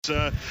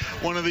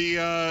One of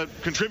the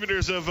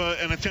contributors of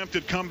an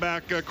attempted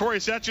comeback. Corey,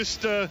 is that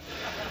just, I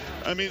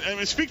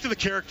mean, speak to the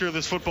character of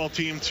this football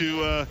team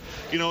to,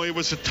 it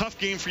was a tough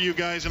game for you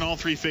guys in all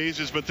three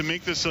phases, but to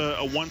make this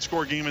a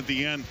one-score game at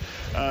the end,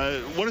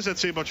 what does that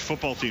say about your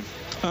football team?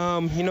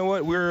 You know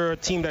what? We're a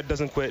team that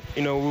doesn't quit.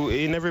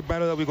 In every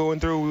battle that we're going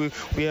through,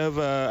 we have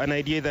an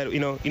idea that,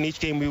 in each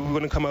game we were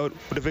going to come out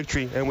with a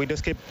victory, and we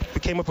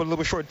came up a little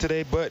bit short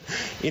today, but,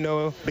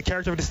 the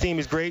character of this team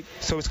is great,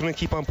 so it's going to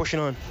keep on pushing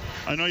on.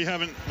 I know you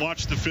haven't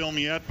watched the film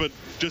yet, but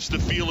just the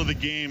feel of the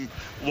game,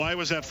 why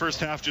was that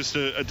first half just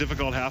a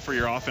difficult half for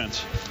your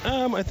offense?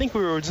 I think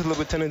we were just a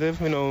little bit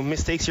tentative,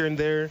 mistakes here and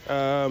there,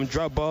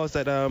 drop balls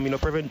that,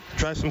 prevent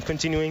drives from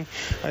continuing.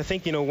 I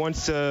think,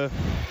 once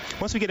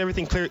we get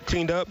everything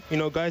cleaned up,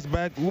 guys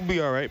back, we'll be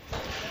all right.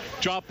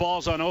 Drop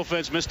balls on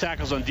offense, missed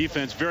tackles on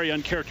defense, very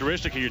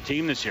uncharacteristic of your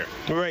team this year.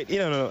 Right.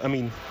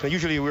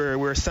 Usually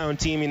we're a sound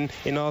team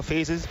in all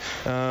phases.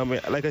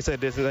 Like I said,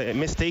 there's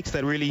mistakes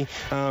that really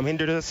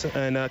hindered us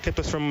and kept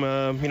us from,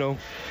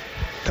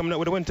 coming out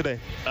with a win today.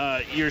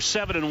 You're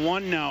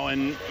 7-1 now,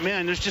 and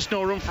man, there's just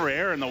no room for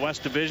error in the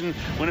West Division.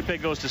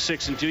 Winnipeg goes to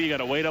 6-2. You got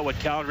to wait out what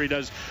Calgary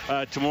does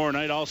tomorrow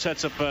night. All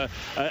sets up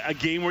a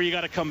game where you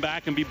got to come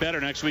back and be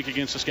better next week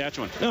against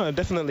Saskatchewan. No,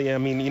 definitely.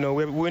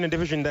 We're in a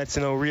division that's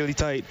really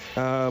tight.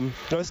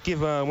 Let's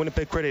give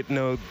Winnipeg credit.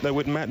 That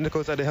with Matt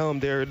Nichols at the helm,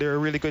 they're a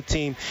really good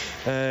team.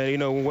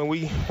 When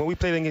we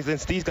play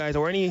against these guys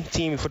or any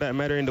team for that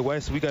matter in the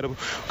West, we got to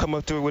come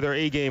up to it with our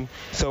A game.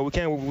 So we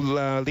can't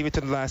leave it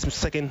to the last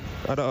second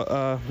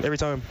every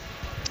time.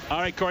 All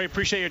right, Corey,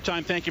 appreciate your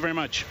time. Thank you very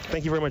much.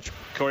 Thank you very much.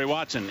 Corey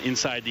Watson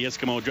inside the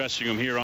Eskimo dressing room here on